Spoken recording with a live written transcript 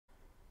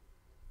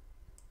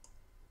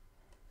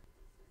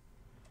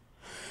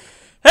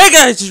Hey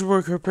guys, it's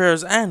Work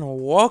Repairs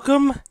and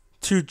welcome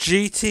to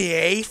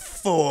GTA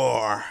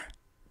 4.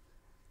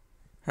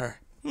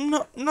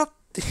 Not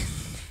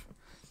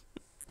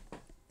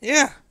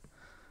yeah,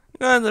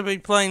 I'm going to be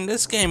playing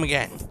this game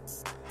again.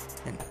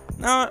 And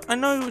now I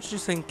know what you're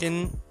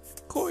thinking.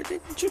 Corey,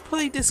 didn't you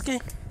play this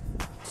game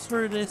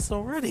through this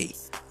already?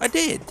 I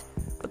did,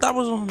 but that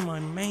was on my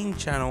main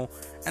channel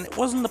and it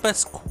wasn't the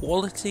best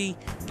quality.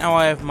 Now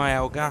I have my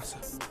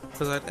Elgato,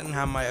 because I didn't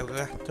have my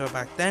Elgato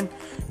back then.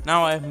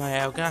 Now I have my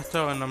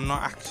Elgato and I'm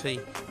not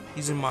actually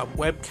using my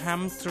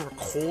webcam to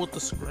record the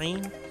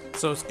screen,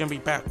 so it's going to be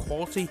better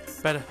quality,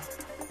 better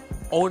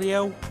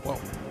audio.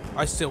 Well,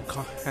 I still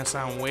kind of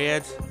sound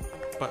weird,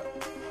 but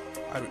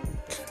I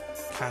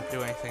can't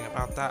do anything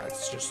about that.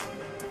 It's just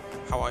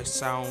how I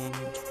sound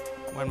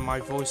when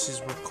my voice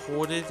is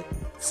recorded.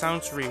 It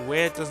sounds really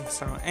weird, doesn't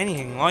sound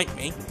anything like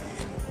me.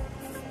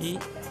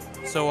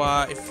 So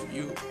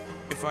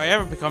if I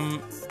ever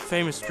become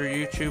famous through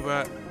YouTube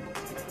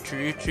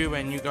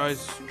and you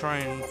guys try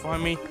and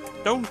find me,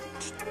 don't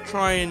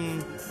try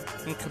and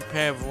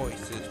compare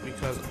voices,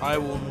 because I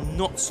will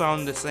not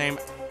sound the same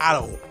at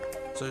all.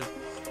 So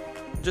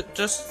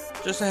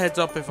just a heads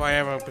up if I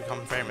ever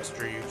become famous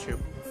through YouTube,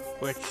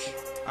 which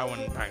I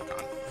wouldn't bank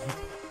on.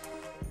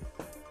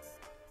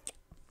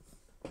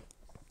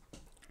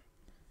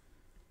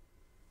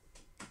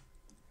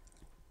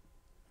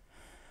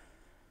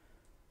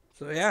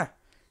 So yeah,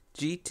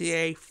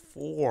 GTA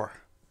 4.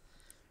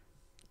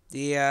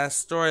 The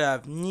story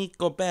of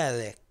Niko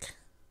Bellic,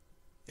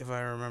 if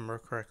I remember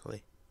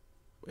correctly.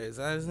 Wait, is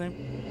that his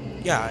name?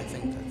 Yeah, I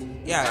think that's it.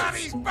 Yeah.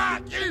 Daddy's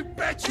back, you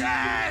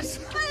bitches!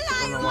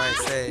 I don't know why I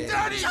say it.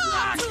 Daddy's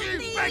back, you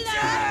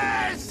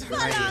bitches!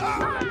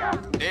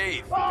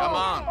 Dave, come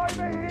on.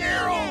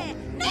 Nero!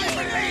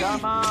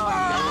 Come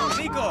on!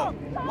 Niko,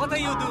 what are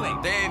you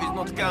doing? Dave is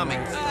not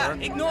coming.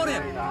 Ignore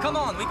him. Come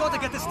on, we gotta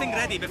get this thing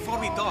ready before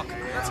we dock.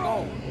 Let's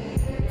go.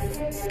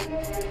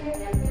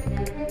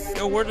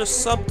 Yo, where are the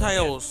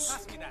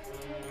subtitles?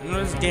 I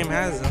know this game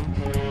has them.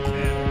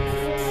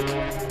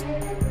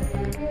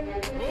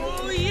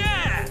 Oh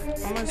yeah!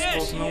 How am I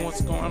supposed to know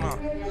what's going on?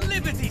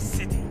 Liberty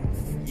City.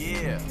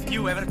 Yeah.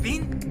 You ever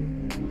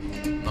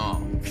been?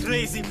 No.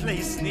 Crazy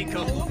place,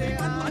 Niko.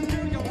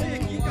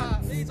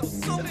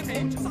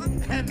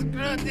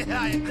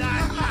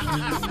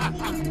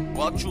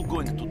 What you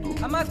going to do?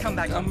 I might come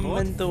back on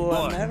board, Coming to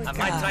or America. I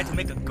might try to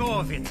make a go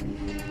of it.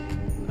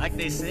 Like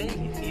they say,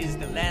 it is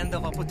the land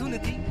of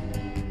opportunity.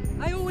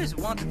 I always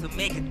wanted to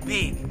make it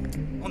big.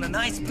 Own a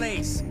nice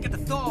place, get a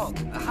dog,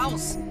 a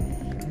house.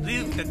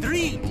 Live the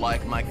dream.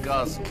 Like my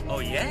cousin. Oh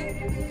yeah?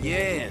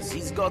 Yes,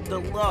 he's got the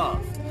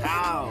lot.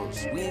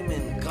 House,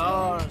 women,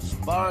 cars,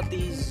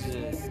 parties.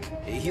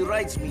 He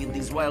writes me in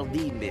these wild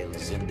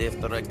emails, and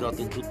after I got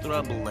into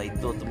trouble, I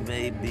thought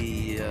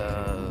maybe,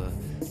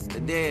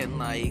 then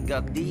I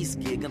got this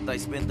gig, and I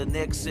spend the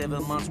next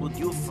 7 months with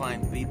you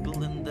fine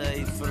people, and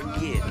I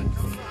forget.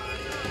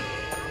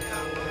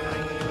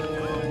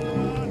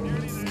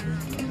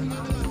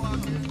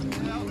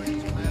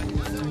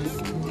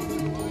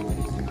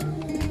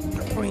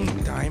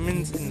 Putting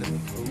diamonds in the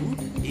food?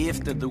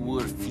 After the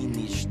war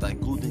finished, I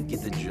couldn't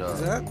get a job.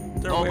 Is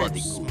that their way of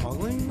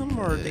smuggling them,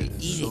 or are they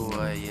eating? So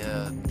I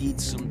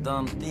did some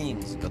dumb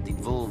things, got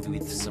involved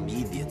with some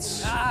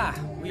idiots. Ah,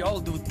 we all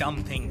do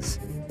dumb things.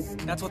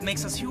 That's what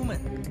makes us human.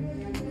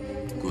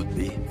 Could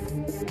be.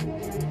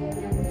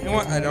 You know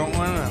what? I don't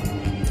want to know.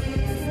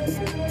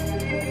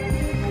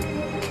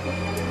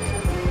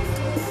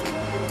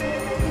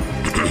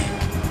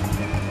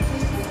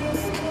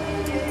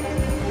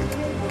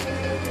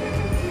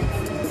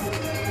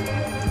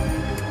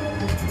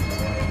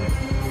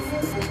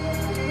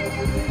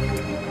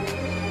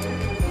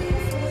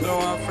 So,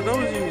 for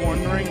those of you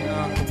wondering,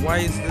 why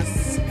is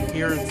this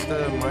here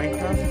instead of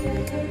Minecraft?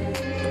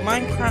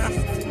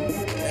 Minecraft,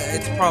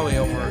 it's probably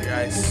over,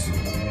 guys.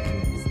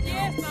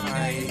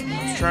 I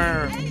was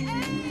trying to...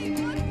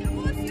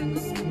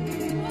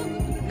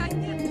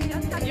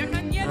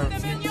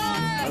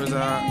 I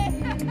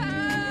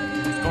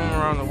was going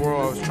around the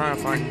world. I was trying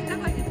to find the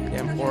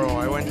end portal.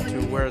 I went to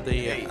where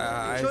the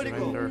ice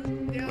vendor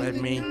led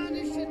me,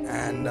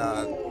 and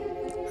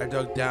I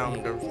dug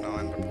down. There was no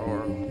end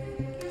portal.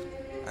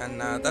 And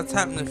that's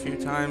happened a few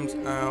times.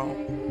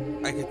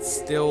 I could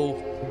still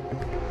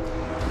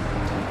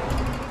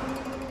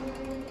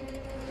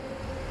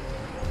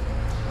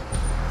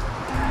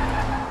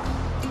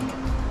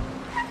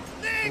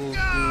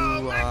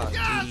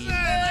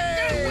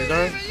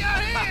the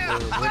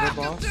wither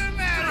boss.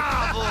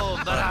 Bravo,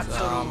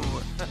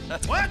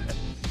 what?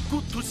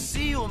 Good to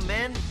see you,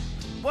 man.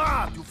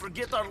 What? You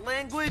forget our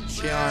language?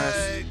 To be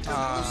honest,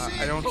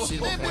 I don't see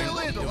the point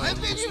of doing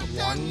I've been just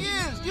here 10 one.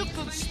 years. You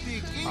could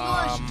speak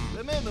English.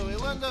 Remember, we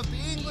learned off the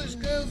English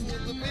girls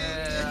with the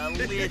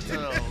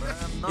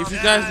If you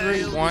guys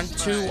really want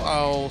to,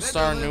 I'll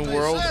start a new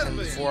world, and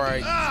before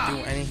I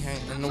do anything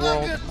in the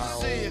world,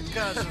 I'll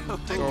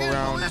go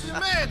around.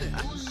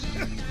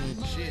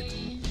 Shit,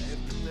 I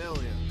have to tell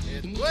you.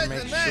 Quite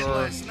make the night sure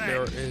last night.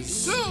 there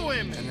is, 2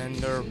 women. and then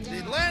there.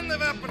 The land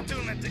of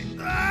opportunity.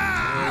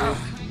 Ah!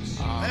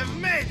 I've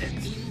made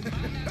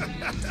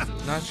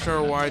it. Not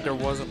sure why there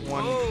wasn't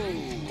one.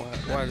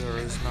 Why there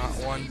is not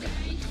one.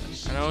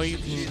 I know you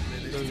can.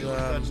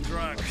 There's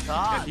Drunk.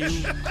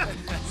 you.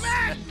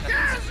 My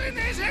cousin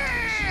is here!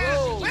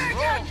 We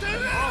got to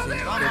know There's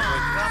them! like a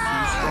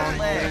few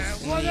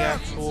strongholds in the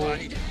actual world.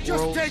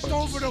 Just take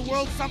over the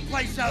world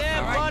someplace else, Yeah,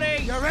 all right?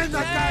 buddy. You're in the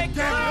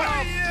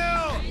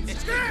goddamn way.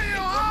 Screw you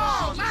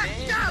all! My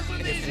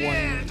cousin is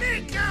here!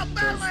 Niko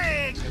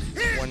Bellic!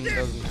 One He's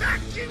doesn't. the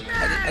fucking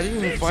I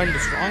didn't even find the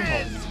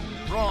stronghold.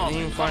 I didn't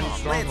even find the Let's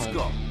stronghold.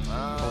 go.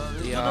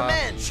 To the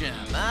mansion,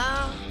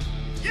 huh?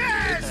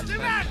 Yes, the It's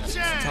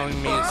mansion!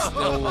 telling me it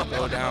still will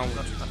go down.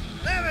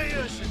 Never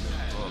you should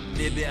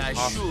Maybe I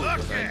Possibly should.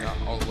 because I got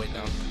all the way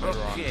down to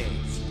Bedrock. Okay.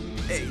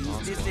 Hey,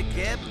 is this a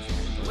cab?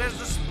 Where's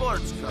the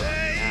sports car?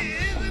 Hey,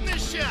 he's in the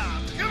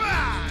shop. Come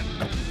on!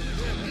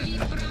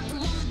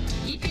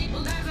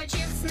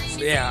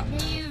 So yeah,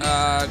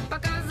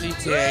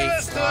 GTA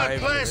Let's do a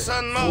play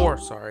some more. 4,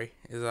 sorry,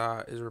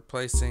 is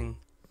replacing.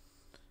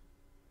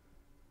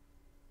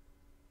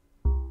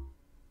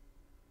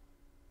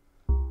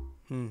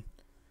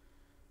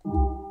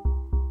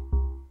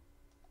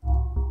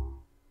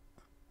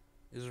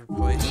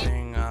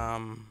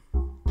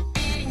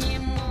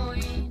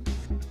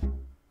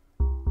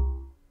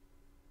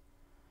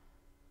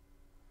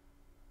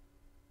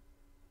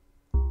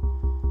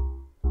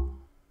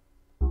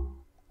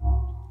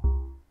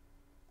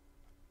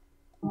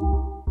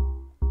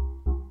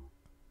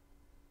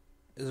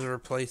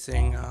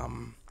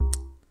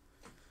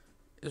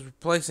 Is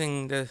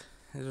replacing is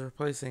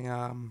replacing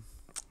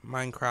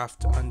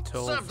Minecraft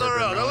until Stop the further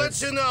road. I'll let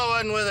notice. you know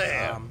when we're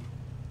there.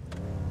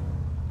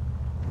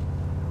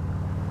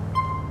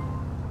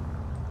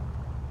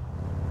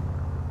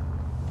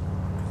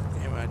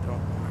 Damn, I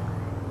don't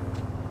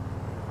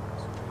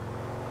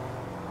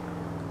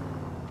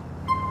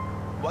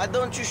Why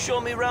don't you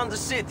show me around the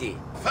city?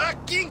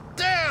 Fucking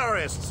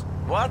terrorists!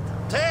 What?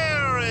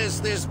 Terrorists!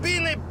 There's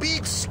been a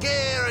big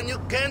scare and you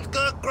can't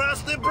go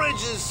across the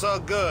bridges so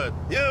good.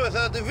 You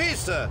without the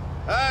visa,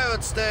 I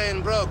would stay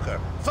in Broker.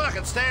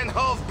 Fucking stay in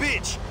Hove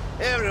Beach.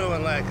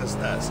 Everyone like us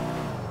does.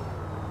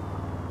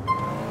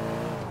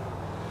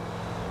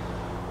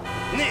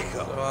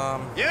 Nico,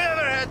 So, you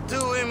ever had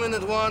 2 women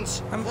at once?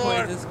 haven't Four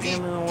played this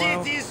game in a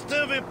while. titties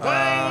to be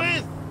playing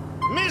with?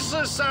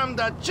 Mrs. Sam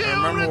da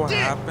remember what children,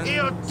 happened.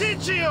 io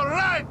dici you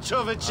right,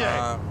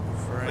 Chovicek.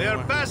 for We are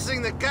anyone-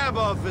 passing the cab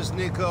office,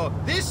 Nico.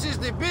 This is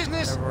the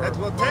business Ever that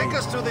will take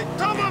us to the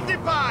top of the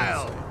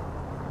pile.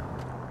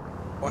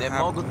 What Ne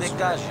happened mogu te is-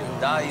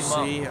 kažem, da imam.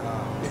 See,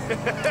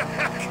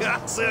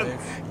 Cousin,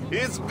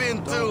 it's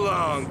been too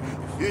long.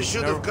 You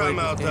should Never have come played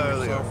out this game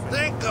earlier. yourself, and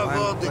Think of I'm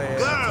all the playing-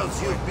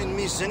 girls you've been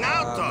missing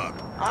out on.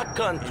 Our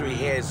country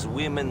has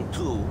women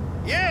too.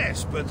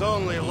 Yes, but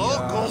only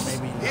locals.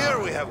 maybe not. Here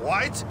we have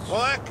white,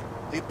 black,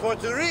 the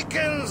Puerto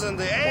Ricans and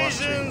the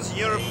Asians,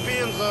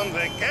 Europeans on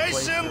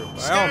vacation, By all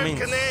scared means,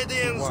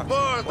 Canadians, watch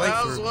bored playthrough,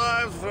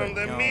 housewives but, from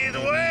the you know, maybe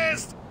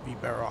Midwest. Be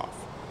better off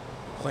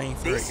playing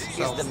through This it is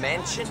yourself the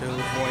mansion? to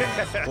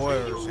avoid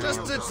spoilers. you Just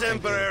know, a thinking,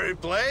 temporary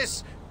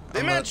place. The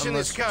Unless- mansion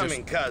unless is you just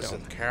coming, cousin.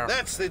 don't care.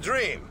 That's the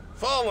dream.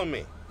 Follow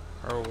me.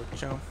 Or would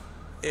you know,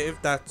 if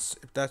that's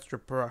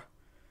your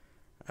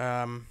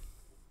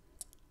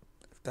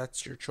if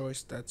that's your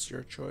choice, that's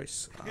your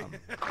choice.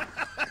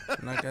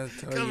 I'm not gonna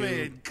tell Come you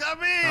in, come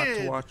not to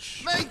in.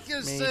 watch Make me,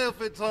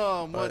 yourself at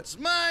home. but What's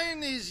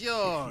mine is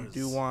yours. if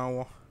you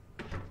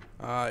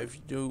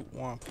do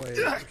want to play it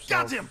Got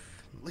yourself. him!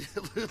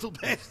 Little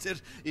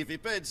bastard. If he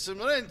paid some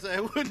rent, I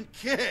wouldn't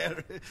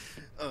care.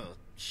 Oh,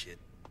 shit.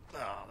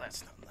 Oh,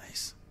 that's not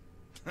nice.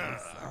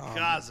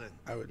 Cousin,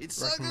 I would it's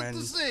so good recommend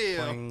to see you.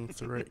 playing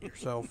through it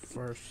yourself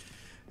first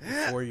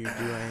before you do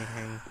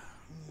anything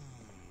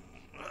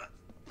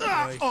in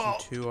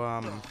relation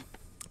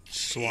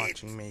to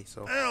watching me.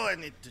 So Well, I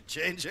need to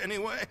change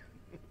anyway.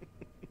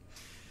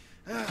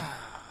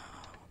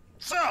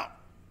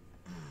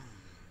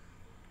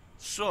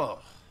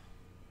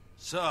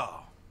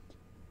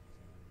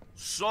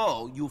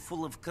 So, you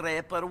full of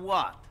crap or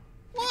what?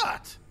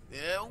 What?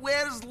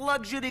 Where's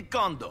luxury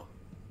condo?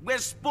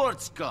 Where's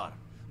sports car?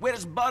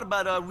 Where's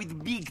Barbara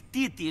with big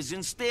titties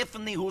and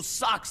Stephanie who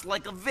sucks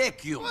like a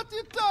vacuum? What are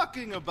you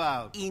talking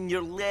about? In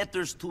your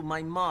letters to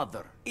my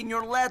mother, in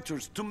your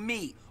letters to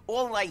me,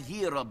 all I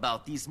hear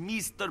about is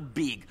Mr.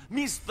 Big,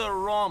 Mr.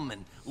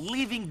 Roman,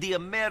 living the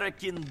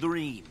American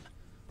dream.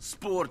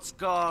 Sports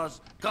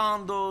cars,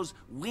 condos,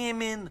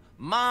 women,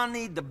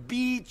 money, the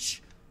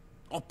beach,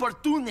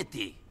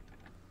 opportunity.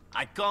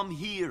 I come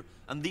here,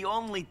 and the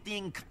only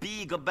thing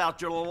big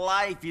about your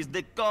life is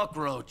the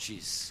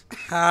cockroaches.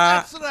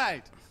 That's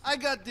right. I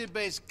got the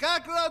best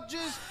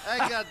cockroaches.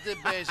 I got the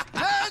best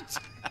pets.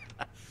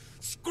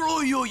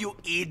 Screw you, you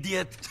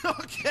idiot!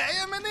 Okay,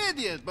 I'm an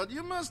idiot, but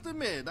you must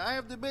admit, I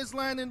have the best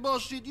line in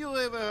bullshit you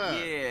ever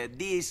heard. Yeah,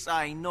 this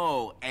I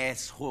know,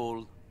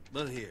 asshole.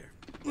 But here,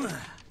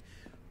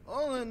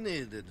 all I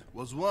needed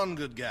was one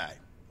good guy.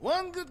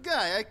 One good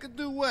guy I could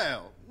do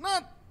well.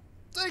 Not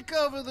take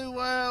over the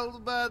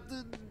world, but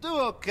do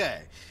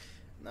okay.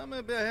 Now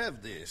maybe I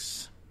have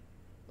this.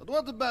 But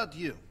what about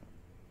you?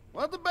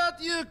 What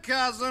about you,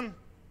 cousin?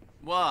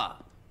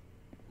 What?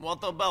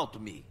 What about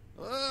me?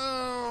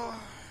 Oh,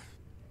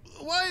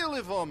 why you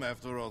leave home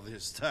after all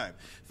this time?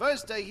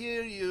 First I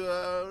hear you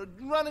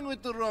running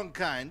with the wrong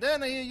kind.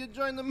 Then I hear you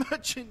join the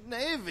merchant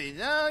navy.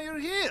 Now you're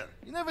here.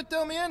 You never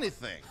tell me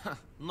anything.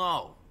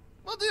 No.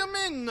 What do you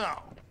mean,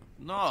 no?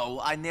 No,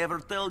 I never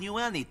tell you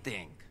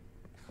anything.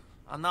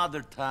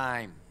 Another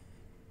time.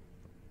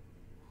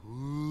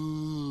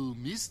 Ooh,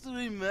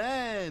 mystery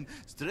man.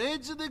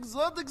 Strange and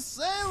exotic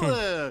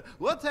sailor.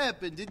 What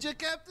happened? Did your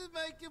captain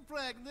make you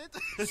pregnant?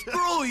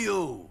 Screw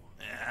you!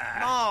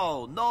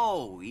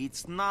 No,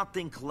 it's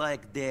nothing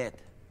like that.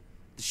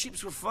 The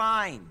ships were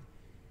fine.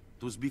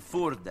 It was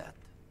before that.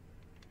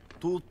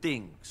 Two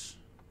things.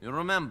 You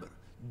remember,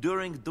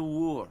 during the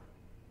war,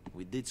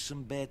 we did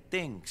some bad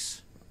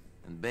things.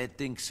 And bad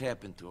things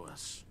happened to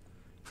us.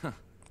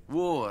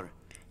 War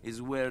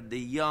is where the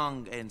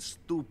young and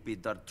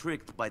stupid are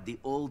tricked by the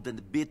old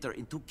and bitter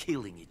into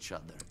killing each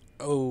other.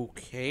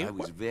 Okay. I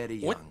was very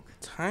young.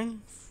 What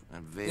time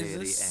I'm very is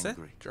this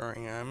angry. set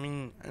during? I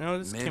mean, I know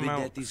this Maybe came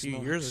out that a is few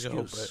no years ago,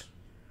 excuse. but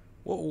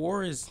what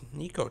war is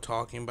Niko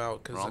talking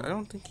about? Because I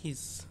don't think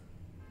he's...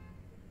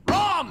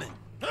 Ramen!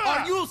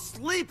 Are you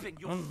sleeping,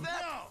 you fat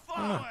No,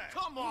 fuck?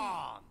 Come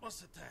on! What's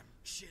the time?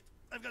 Shit,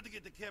 I've got to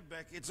get the cab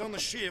back. It's on the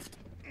shift.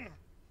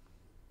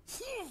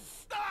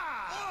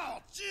 Oh,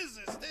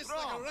 Jesus, there's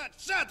like a rat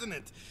shot in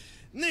it.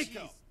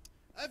 Niko,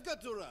 I've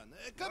got to run.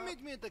 Come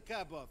meet me at the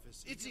cab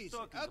office. It's you easy.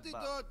 talking Out the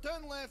about? door,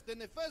 turn left,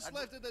 and the first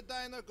left at the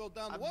diner, go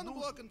down I one knew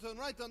block and turn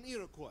right on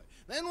Iroquois.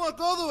 Then walk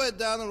all the way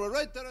down, and we're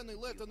right there on the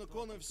left on the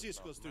corner of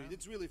Cisco Street.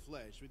 It's really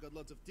flash. We got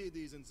lots of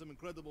TDs and some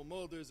incredible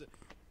molders.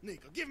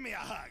 Niko, give me a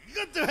hug.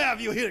 Good to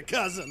have you here,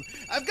 cousin.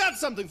 I've got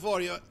something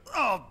for you.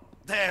 Oh,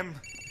 damn.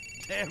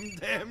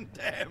 Damn.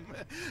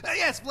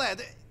 Yes,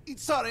 Vlad.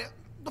 Sorry.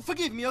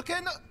 Forgive me, okay?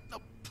 No,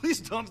 please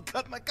don't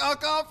cut my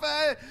cock off.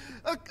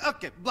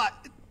 Okay, Vlad.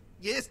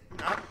 Yes.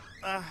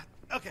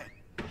 Okay.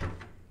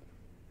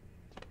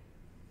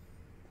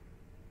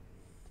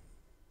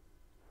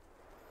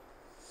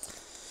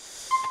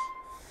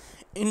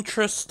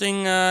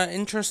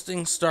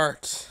 Interesting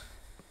start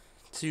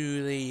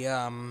to the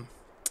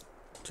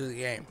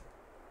game.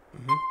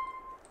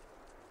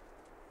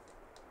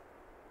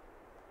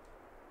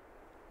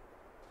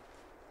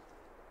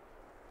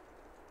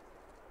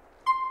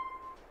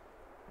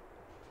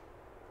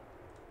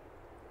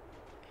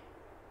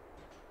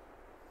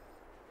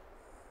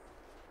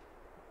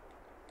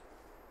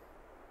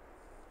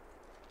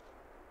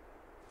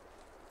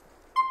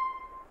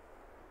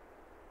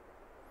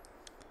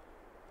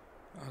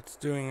 It's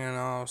doing an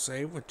auto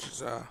save, which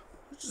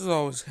is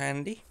always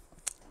handy.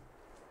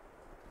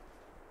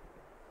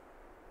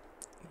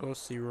 Go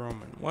see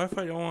Roman. What if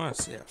I don't want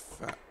to see a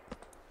fat?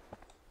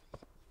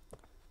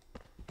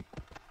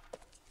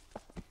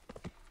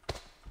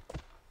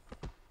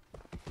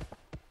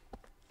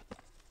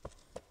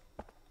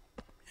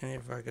 And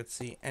if I could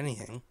see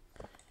anything.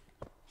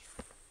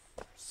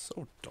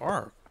 So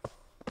dark.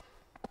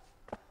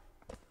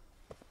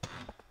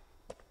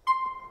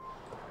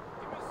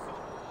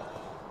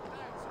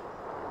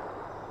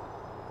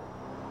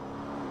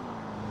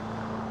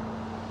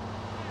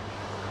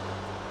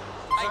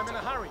 I'm in a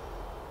hurry.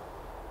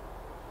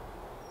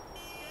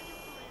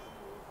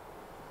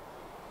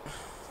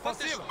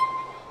 Спасибо.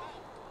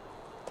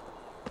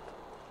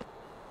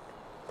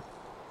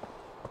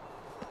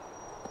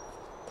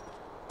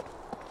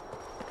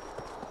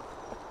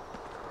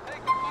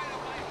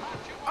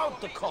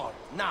 Out the car,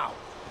 now!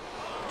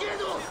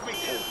 Get off me!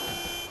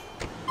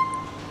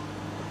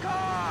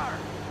 Car!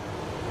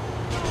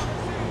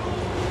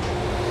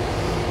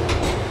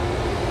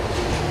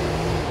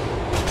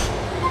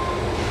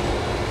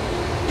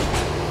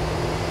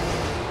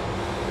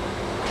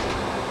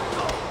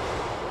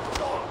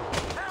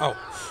 Oh.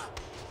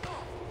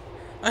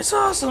 I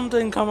saw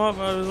something come up.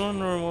 I was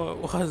wondering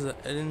what was it.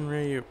 I didn't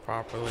read it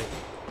properly.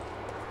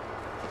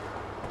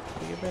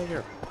 Get back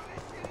here.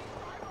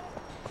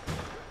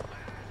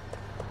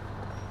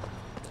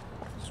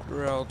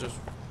 Screw it, I'll just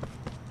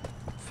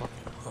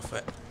fucking hoof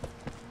it.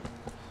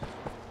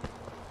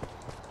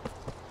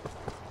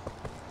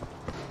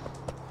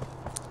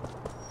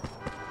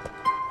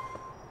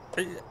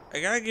 I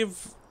gotta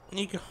give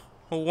Niko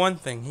one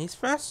thing. He's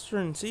faster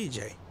than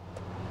CJ.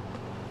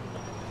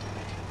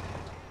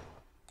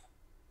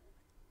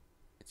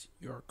 It's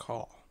your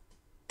call.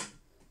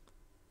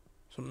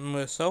 Something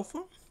with a cell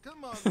phone?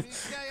 Come on, big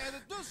guy.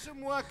 Either do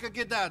some work or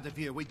get out of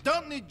here. We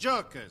don't need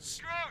jokers.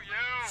 Screw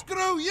you!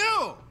 Screw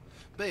you!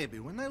 Baby,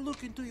 when I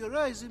look into your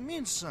eyes, it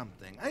means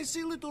something. I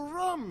see little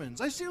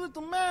Romans. I see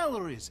little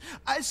Mallorys.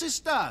 I see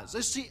stars.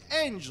 I see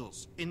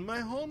angels. In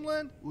my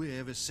homeland, we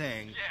have a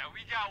saying. Yeah,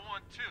 we got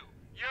one too.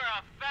 You're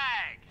a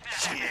fag.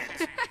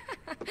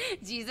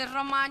 Jesus,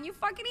 Roman, you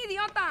fucking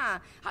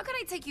idiota. How could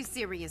I take you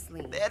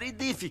seriously? Very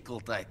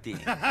difficult, I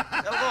think.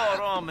 Hello,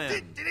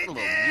 Roman. Hello,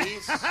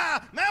 Liz.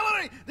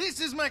 Mallory, this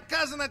is my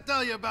cousin I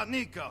tell you about,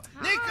 Niko.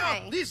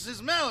 Hi. Niko, this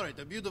is Mallory,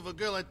 the beautiful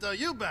girl I tell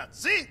you about.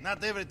 See?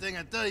 Not everything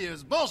I tell you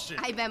is bullshit.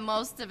 I bet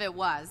most of it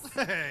was.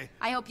 Hey.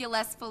 I hope you're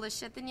less full of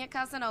shit than your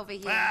cousin over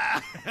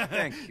here.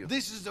 Thank you.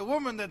 This is the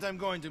woman that I'm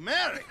going to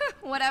marry.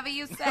 Whatever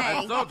you say.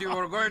 I thought you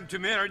were going to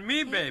marry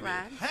me, baby.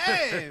 Brad.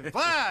 Hey,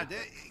 Bud,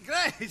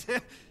 great.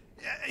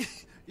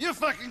 You're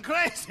fucking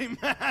crazy,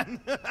 man.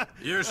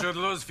 You should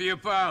lose few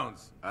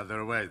pounds.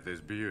 Otherwise,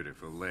 this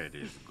beautiful lady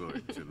is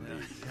going to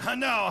leave. I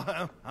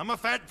know. I'm a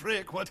fat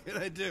prick. What can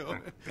I do?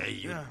 Pay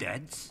you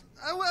debts?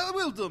 I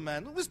will do,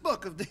 man. We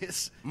spoke of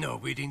this. No,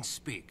 we didn't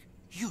speak.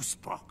 You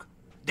spoke.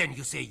 Then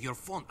you say your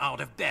phone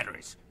out of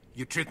batteries.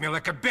 You treat me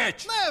like a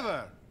bitch.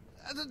 Never.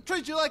 I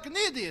treat you like an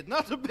idiot,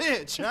 not a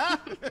bitch, huh?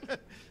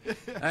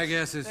 I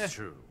guess it's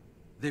true.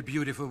 The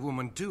beautiful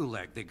women do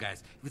like the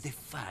guys with a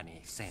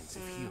funny sense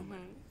of humor.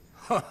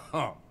 Ho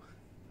ho!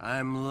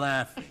 I'm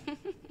laughing.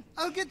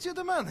 I'll get you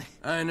the money.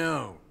 I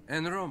know.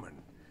 And Roman,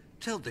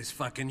 tell this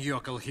fucking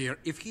yokel here,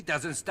 if he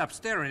doesn't stop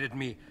staring at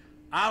me,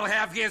 I'll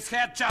have his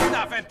head chopped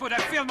off and put a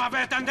film of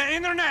it on the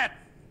internet!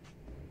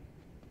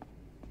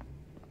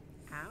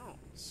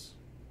 Ouch.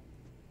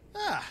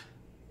 Ah.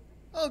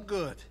 Oh,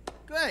 good.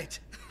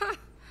 Great.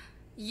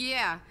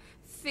 Yeah,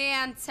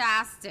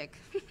 fantastic.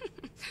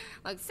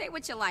 Look, say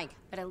what you like,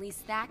 but at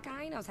least that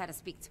guy knows how to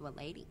speak to a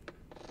lady.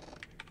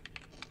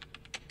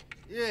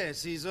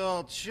 Yes, he's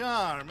all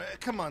charm.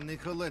 Come on,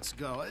 Niko, let's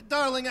go.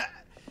 Darling,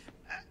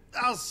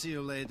 I'll see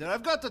you later.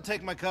 I've got to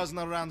take my cousin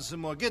around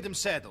some more. Get him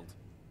settled.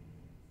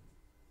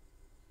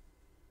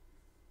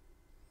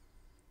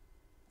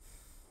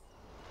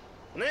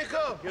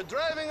 Niko, you're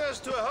driving us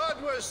to a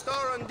hardware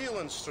store on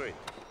Dillon Street.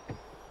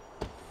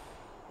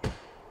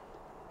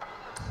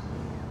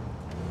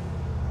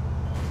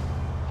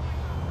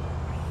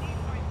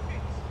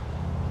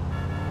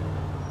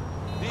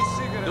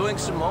 Doing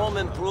some home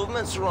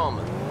improvements,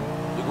 Roman.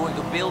 You're going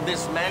to build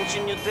this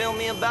mansion you tell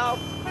me about?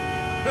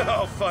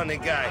 Oh, funny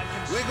guy.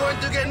 We're going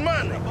to get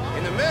money.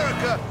 In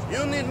America,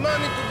 you need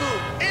money to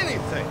do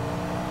anything.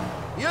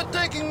 You're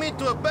taking me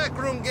to a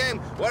backroom game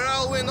where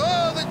I'll win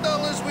all the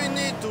dollars we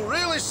need to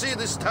really see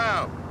this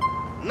town.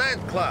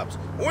 Nightclubs,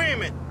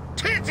 women,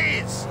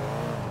 titties!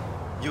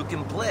 You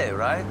can play,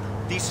 right?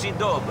 Ti si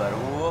dobar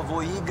u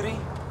ovoj igri?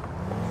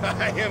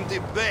 I am the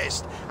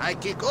best. I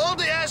kick all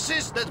the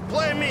asses that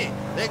play me.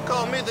 They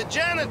call me the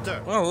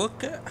janitor. Well,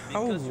 look at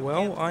how Because you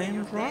well can't I play am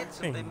your dance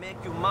and They driving.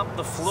 make you mop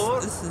the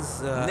floor? This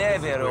is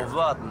Never weird.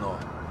 ovadno.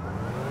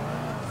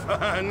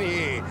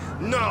 Funny.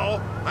 No,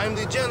 I'm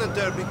the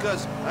janitor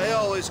because I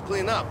always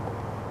clean up.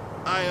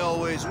 I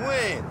always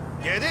win.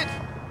 Get it?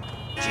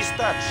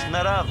 Čistać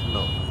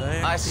naravno.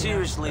 I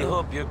seriously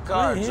hope your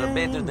cards are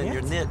better than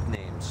your Yes.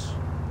 nicknames.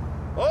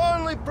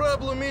 Only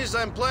problem is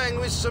I'm playing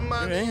with some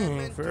money. There ain't I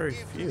meant to very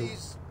give few.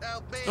 these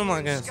Albanian I'm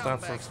not gonna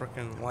stop for scumbags.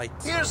 freaking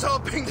lights. Here's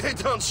hoping they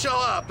don't show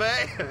up,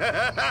 eh?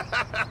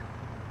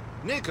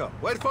 Niko,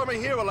 wait for me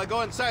here while I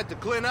go inside to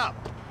clean up.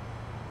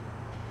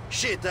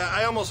 Shit,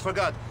 I almost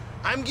forgot.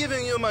 I'm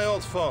giving you my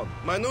old phone.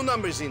 My new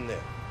number's in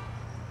there.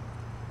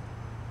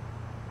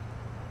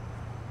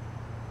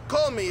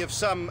 Call me if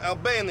some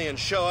Albanians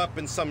show up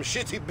in some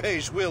shitty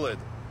beige Willard.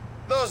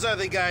 Those are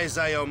the guys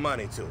I owe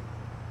money to.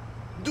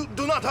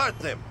 Do not hurt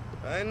them.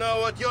 I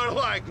know what you're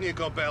like,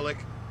 Niko Bellic.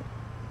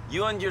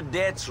 You and your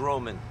debts,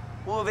 Roman.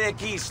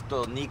 Uvek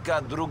isto,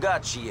 nikad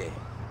drugačije.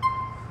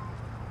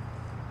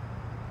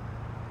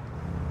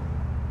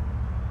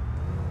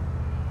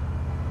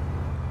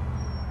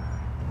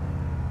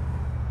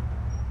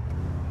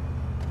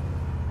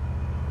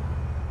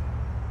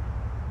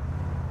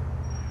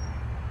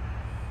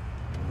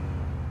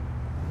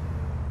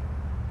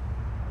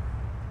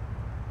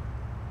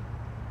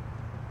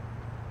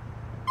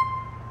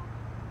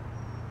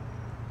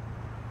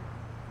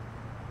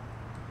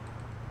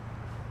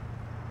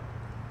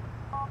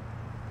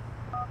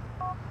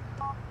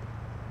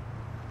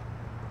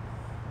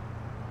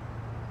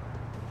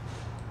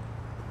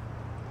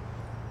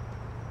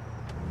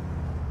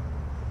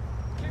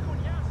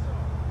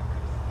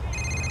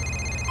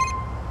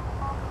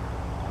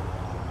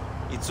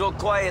 It's so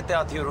quiet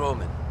out here,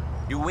 Roman.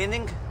 You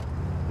winning?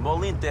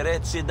 Molinte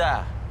reci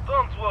da.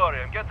 Don't worry,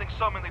 I'm getting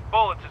so many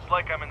bullets, it's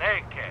like I'm an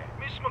AK.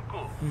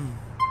 Mismaku.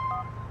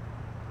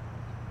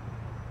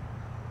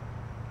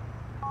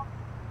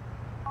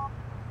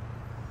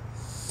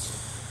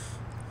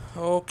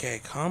 Okay,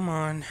 come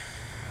on.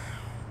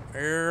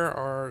 Where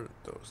are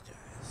those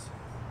guys?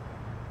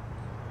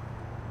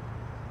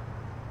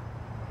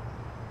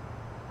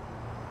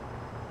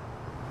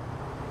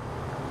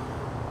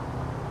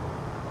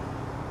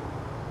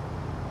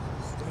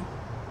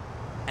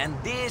 And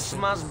this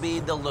must be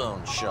the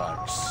loan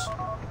sharks.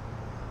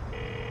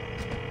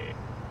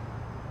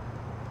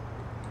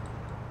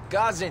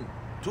 Cousin,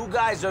 two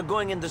guys are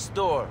going in the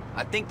store.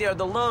 I think they are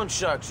the loan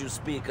sharks you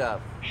speak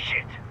of.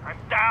 Shit, I'm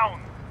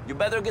down. You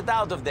better get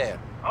out of there.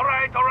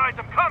 Alright,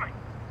 I'm coming.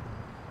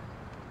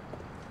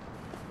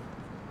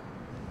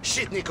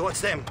 Shit, Niko,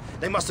 it's them.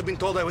 They must have been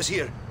told I was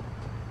here.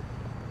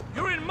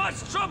 You're in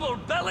much trouble,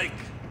 Bellic!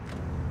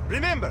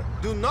 Remember,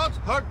 do not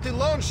hurt the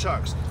loan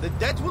sharks. The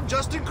debt will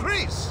just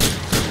increase.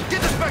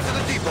 Get us back to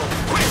the depot,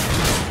 quick!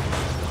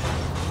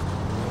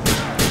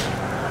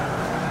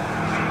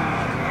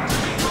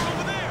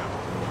 Over there!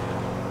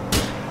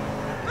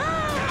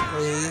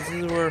 This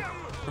is where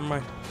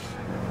my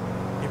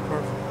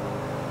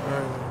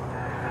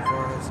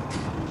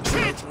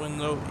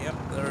window. Yep,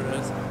 there it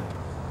is.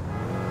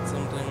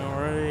 Something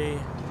already.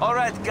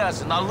 Alright,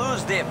 cousin, I'll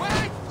lose them.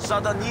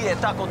 Sada nije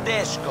tako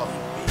teško.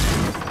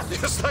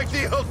 Just like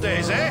the old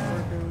days, eh?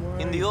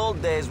 In the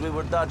old days, we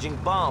were dodging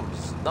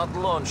bombs, not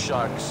loan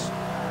sharks.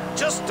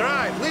 Just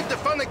drive. Leave the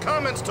funny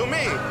comments to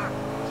me.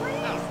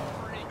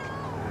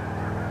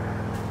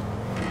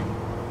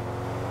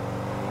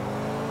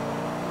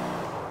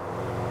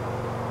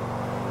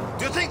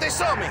 Do you think they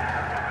saw me?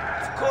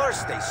 Of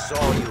course they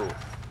saw you.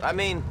 I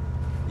mean,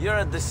 you're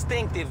a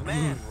distinctive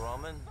man,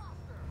 Roman.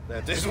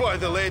 That is why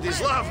the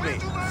ladies love me.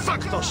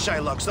 Fuck those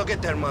Shylocks. They'll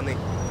get their money.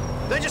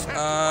 They just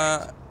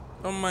have to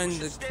don't mind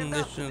the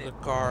condition of the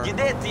car.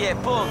 Gidetje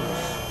punch.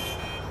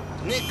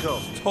 Niko.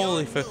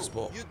 Totally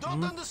fixable. You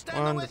don't understand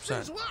the way 100%.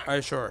 things work. I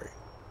assure you.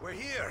 We're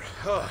here.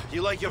 Oh,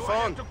 you like your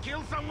phone?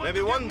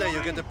 Maybe one day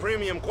you'll get a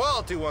premium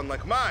quality one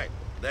like mine.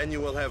 Then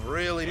you will have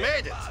really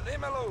made it.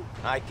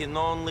 I can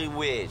only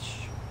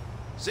wish.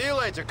 See you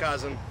later,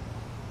 cousin.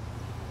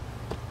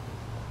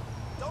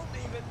 Don't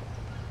even.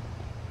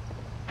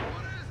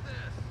 What is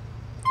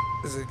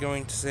this? Is it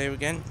going to save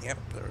again? Yep,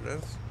 there it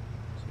is.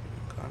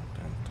 Saving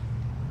content.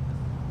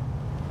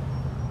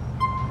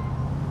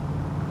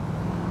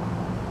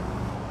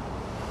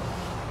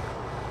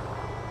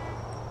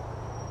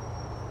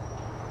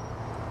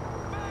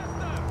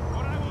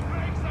 Or I will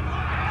break some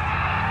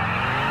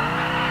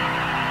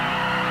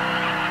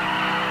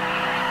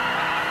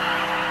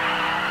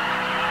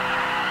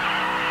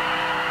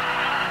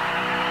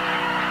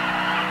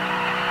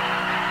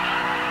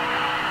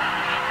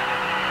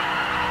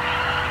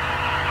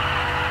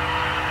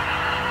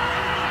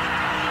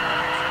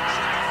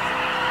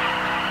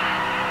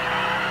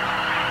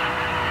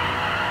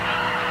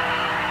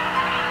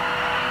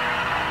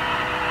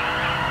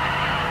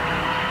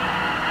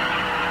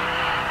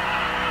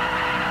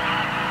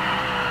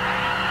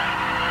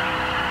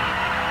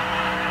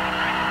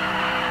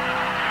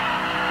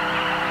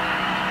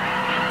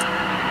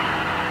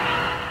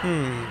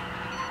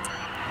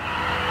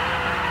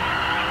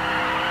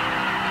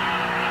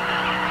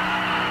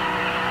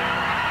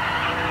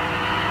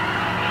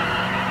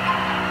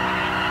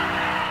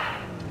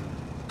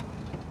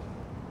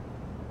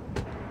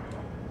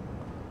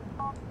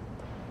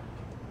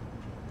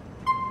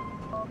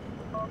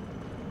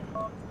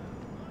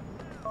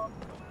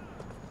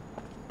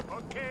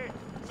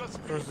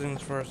First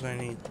things first, I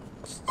need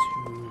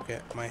to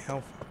get my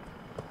health.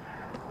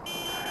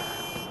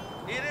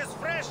 It is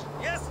fresh,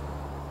 yes?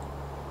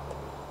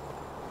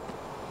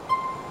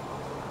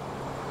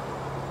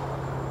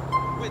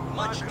 With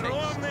much taste.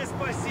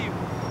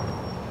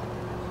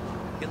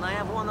 Can I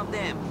have one of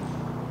them?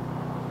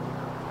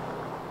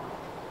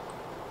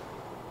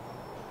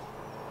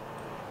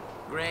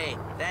 Great,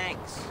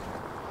 thanks.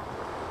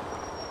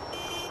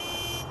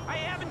 I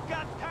haven't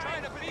got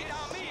time to beat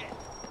on me.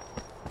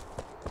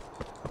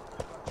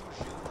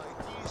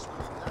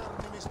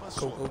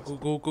 Go, go, go,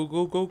 go, go,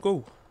 go, go,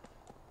 go.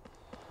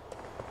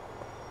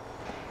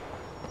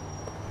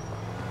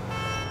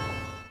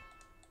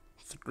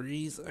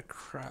 Three's a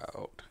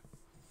crowd.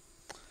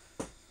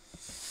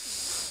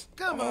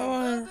 Come Oh,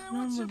 on, I man,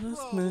 what's remember your this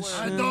problem? mission.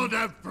 I don't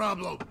have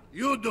problem.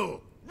 You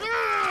do. Don't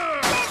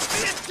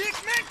be a dick,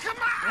 man, come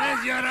on!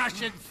 Where's your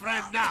Russian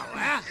friend now,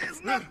 huh?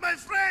 He's not my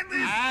friend,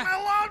 he's Huh? my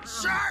loan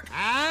shark!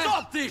 Huh?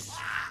 Stop this!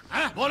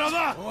 Huh?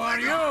 Who are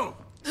you?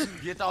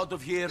 Get out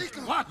of here.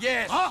 What?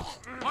 Yes. Huh?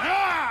 My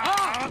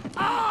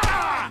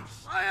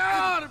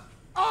arm!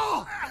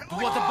 Oh!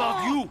 What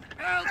about you?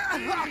 Help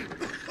me!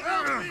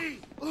 Help me!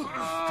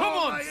 Come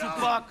on,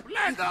 Tupac.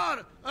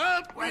 Landor,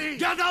 help me!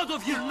 Get out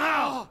of here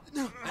now!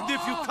 And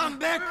if you come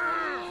back,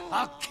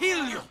 I'll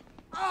kill you.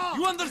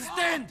 You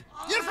understand?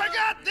 You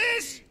forgot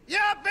this? You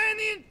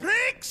Albanian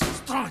pricks!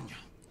 Stranya.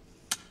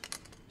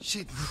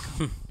 Shit,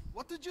 Niko.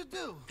 What did you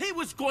do? He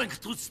was going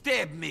to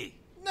stab me.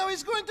 Now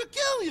he's going to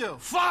kill you!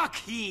 Fuck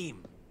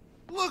him.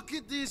 Look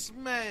at this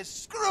mess!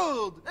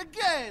 Screwed!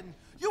 Again!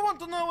 You want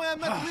to know why I'm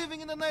not living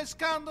in a nice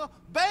condo,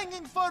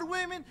 banging for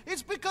women?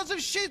 It's because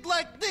of shit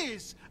like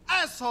this!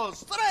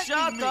 Assholes threatening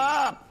Shut me!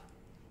 up.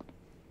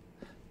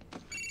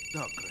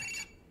 Oh,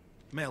 great.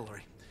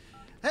 Mallory.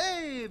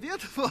 Hey,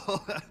 beautiful!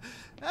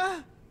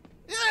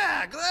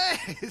 Yeah,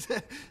 great!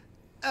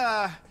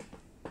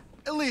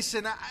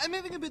 Listen, I'm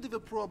having a bit of a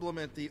problem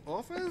at the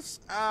office.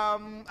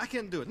 I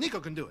can't do it.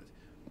 Niko can do it.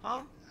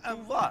 Huh?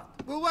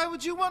 What? Well, why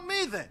would you want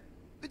me then?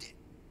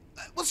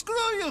 Well, screw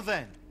you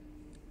then.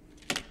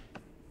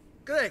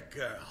 Great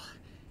girl.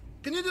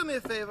 Can you do me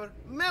a favor?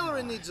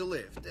 Mallory needs a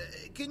lift.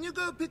 Can you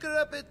go pick her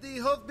up at the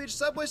Hove Beach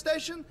subway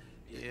station?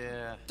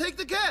 Yeah. Take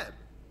the cab.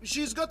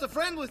 She's got a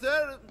friend with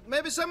her.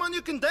 Maybe someone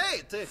you can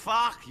date.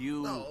 Fuck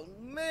you. Oh,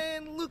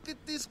 man, look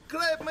at this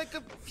crap. Make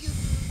a few...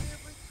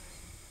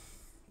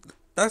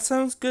 That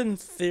sounds good in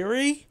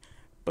theory,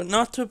 but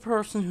not to a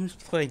person who's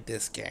played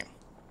this game.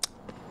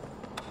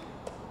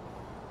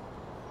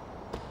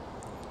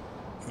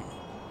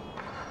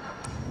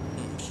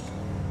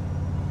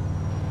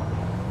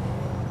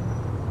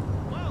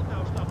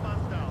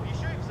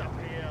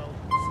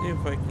 See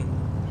if I can...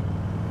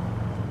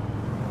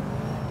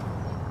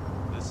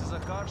 This is a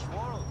car's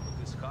world with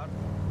this car.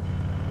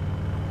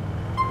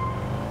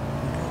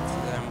 get to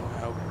them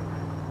without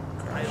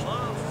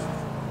crashing.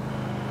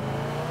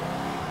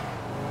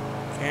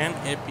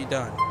 Can it be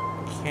done?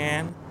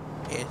 Can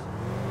it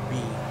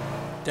be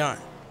done?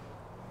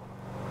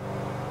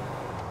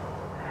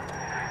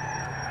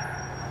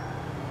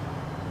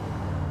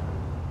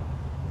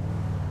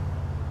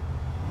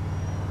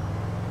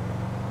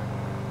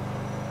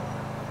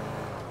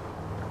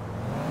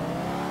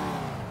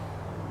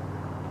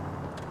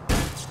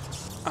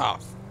 Oh,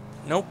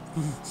 nope.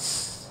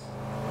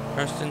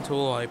 Pressed into a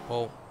light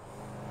bulb.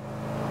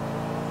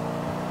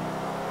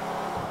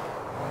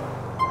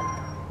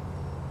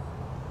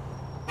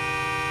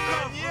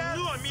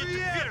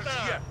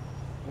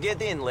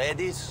 Get in,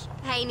 ladies.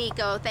 Hey,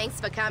 Nico, thanks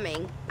for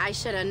coming. I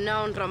should have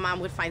known Roman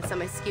would find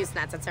some excuse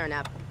not to turn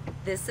up.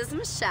 This is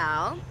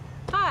Michelle.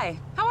 Hi,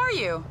 how are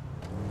you?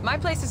 My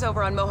place is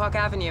over on Mohawk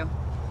Avenue.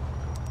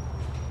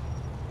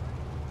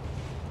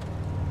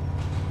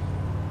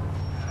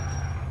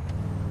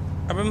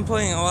 I've been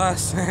playing a lot of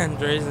San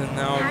Andreas and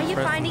now How I'm are you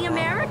pressing finding the wrong-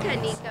 America,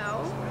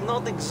 Nico?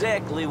 Not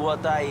exactly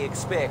what I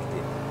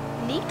expected.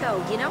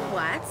 Nico, you know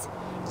what?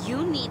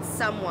 You need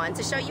someone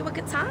to show you a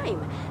good time.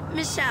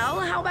 Michelle,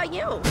 how about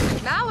you?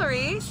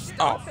 Mallory,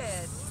 stop Oh.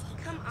 it.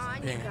 Come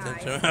on, Paying you guys.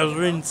 attention. I was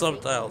reading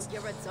subtitles.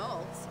 You're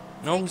adults.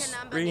 No Take a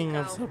number, reading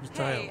of Nico. subtitles.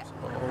 Hey,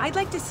 Oh. I'd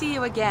like to see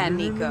you again,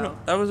 No, no, no, Nico. no.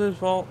 That was his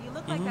fault. You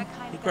look like that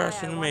kind He of guy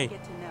crashed I into want me. to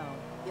get to know.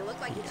 You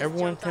look like you just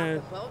Everyone jumped off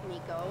kinda- the boat,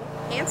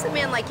 Nico. Handsome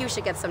man like you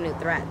should get some new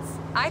threads.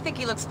 I think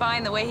he looks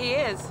fine the way he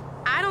is.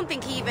 I don't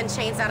think he even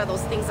changed out of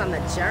those things on the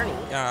journey.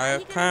 Yeah, I have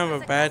You can kind of a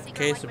impress bad classy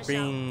girl case like of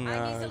Michelle. being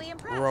I'm easily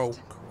impressed. broke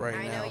right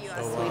I now. know you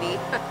are, So, sweetie.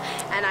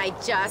 And I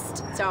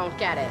just don't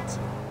get it.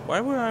 why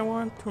would I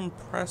want to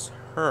impress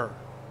her?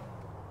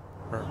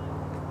 Her.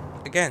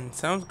 Again,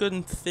 sounds good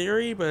in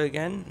theory, but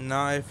again,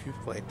 not if you've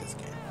played this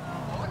game.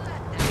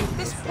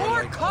 This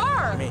poor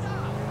car. Me.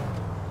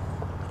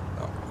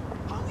 Oh.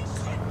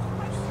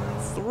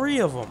 3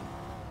 of them.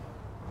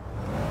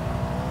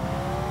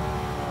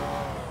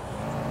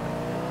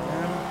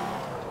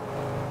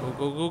 Go,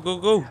 go, go, go,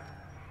 go.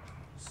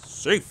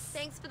 Safe.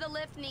 Thanks for the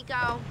lift,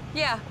 Nico.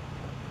 Yeah,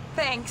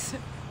 thanks.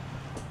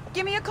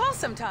 Give me a call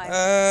sometime.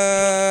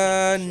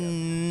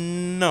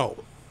 No.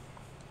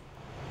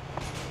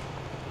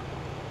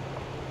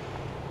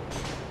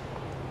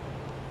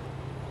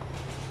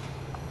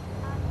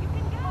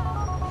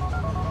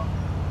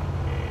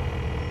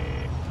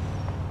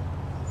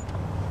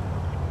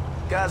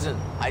 Cousin,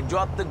 I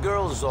dropped the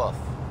girls off.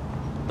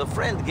 The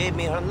friend gave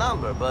me her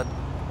number, but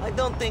I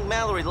don't think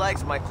Mallory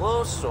likes my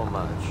clothes so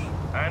much.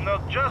 I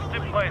know just the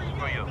place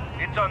for you.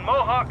 It's on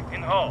Mohawk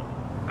in Hall.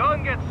 Go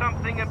and get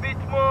something a bit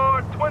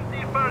more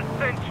 21st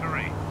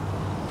century.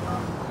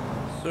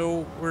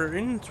 So, we're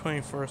in the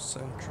 21st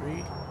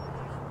century.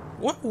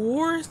 What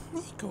war is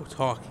Niko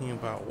talking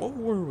about? What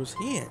war was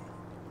he in?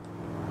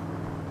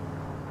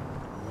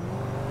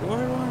 Do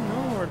I want to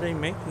know? Are they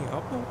making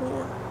up a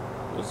war?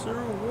 Was there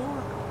a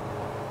war?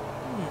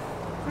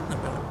 Wait a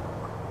minute.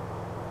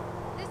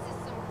 This is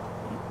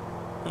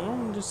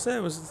some... No, just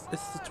said it's the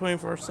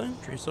 21st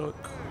century, so it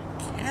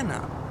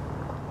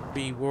cannot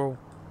be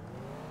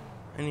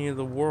any of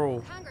the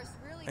world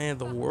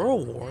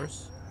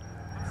wars.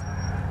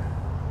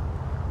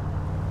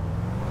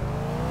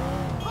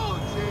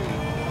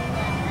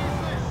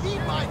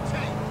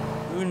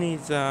 Who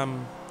needs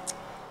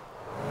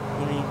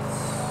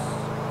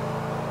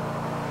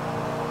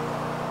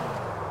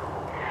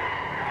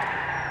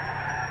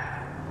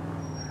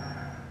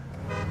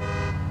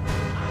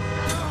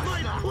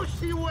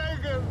Pushy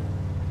wagon!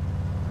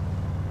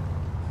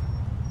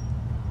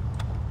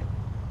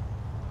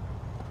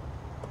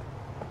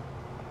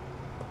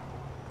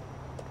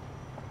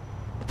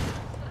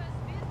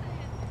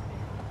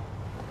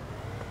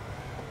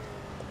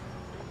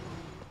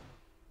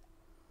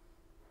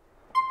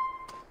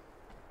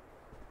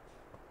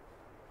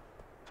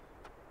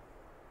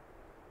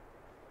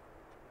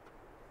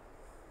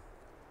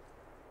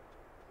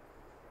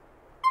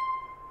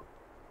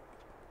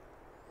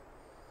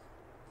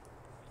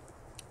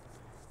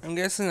 I'm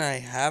guessing I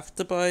have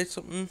to buy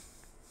something.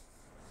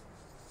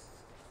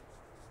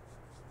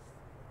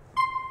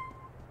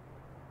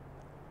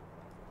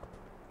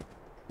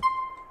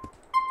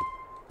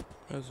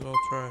 As well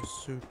try a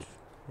suit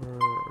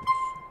words.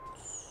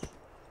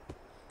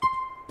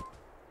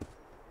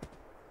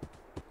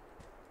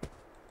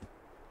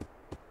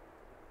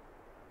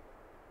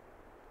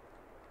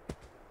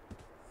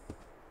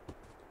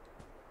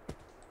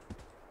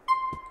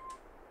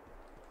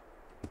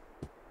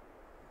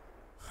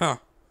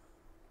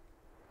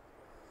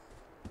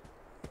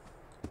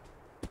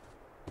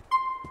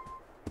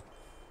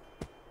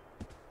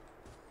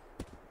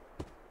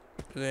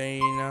 they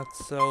not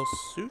sell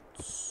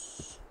suits?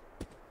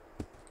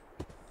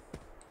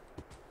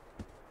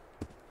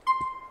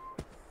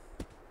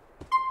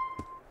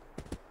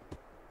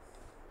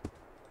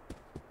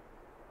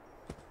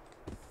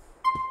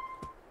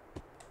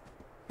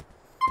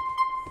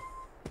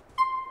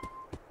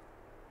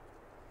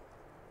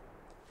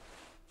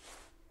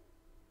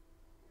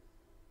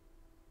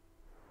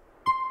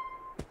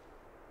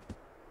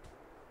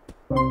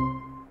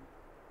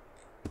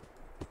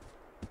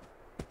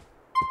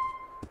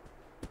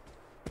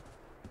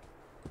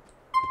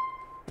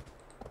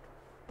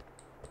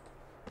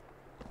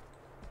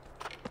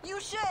 You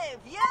shave,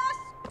 yes?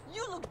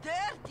 You look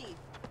dirty.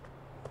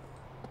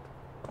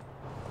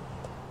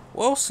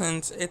 Well,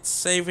 since it's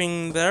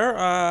saving there,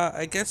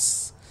 I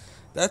guess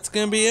that's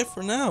gonna be it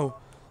for now.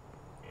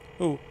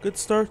 Oh, good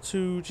start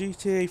to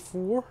GTA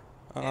 4.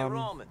 Hey,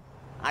 Roman,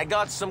 I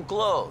got some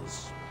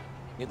clothes.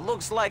 It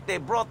looks like they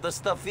brought the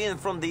stuff in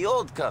from the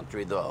old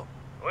country, though.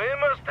 We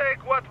must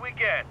take what we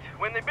get.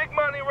 When the big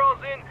money rolls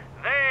in,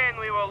 then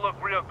we will look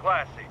real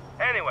classy.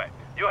 Anyway,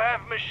 you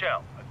have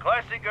Michelle, a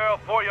classy girl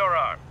for your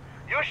arm.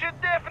 You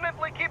should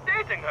definitely keep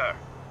dating her.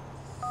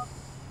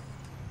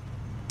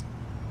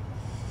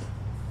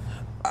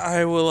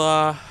 I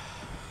will,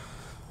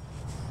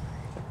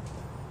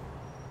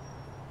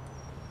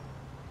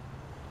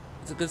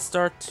 It's a good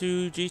start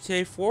to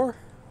GTA 4.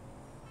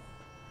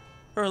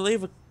 Or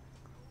leave a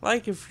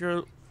like if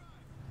you're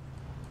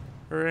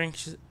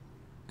anxious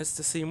to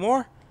see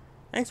more.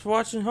 Thanks for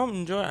watching. Hope you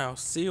enjoy. I'll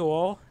see you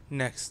all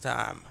next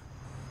time.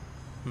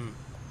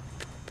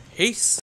 Peace.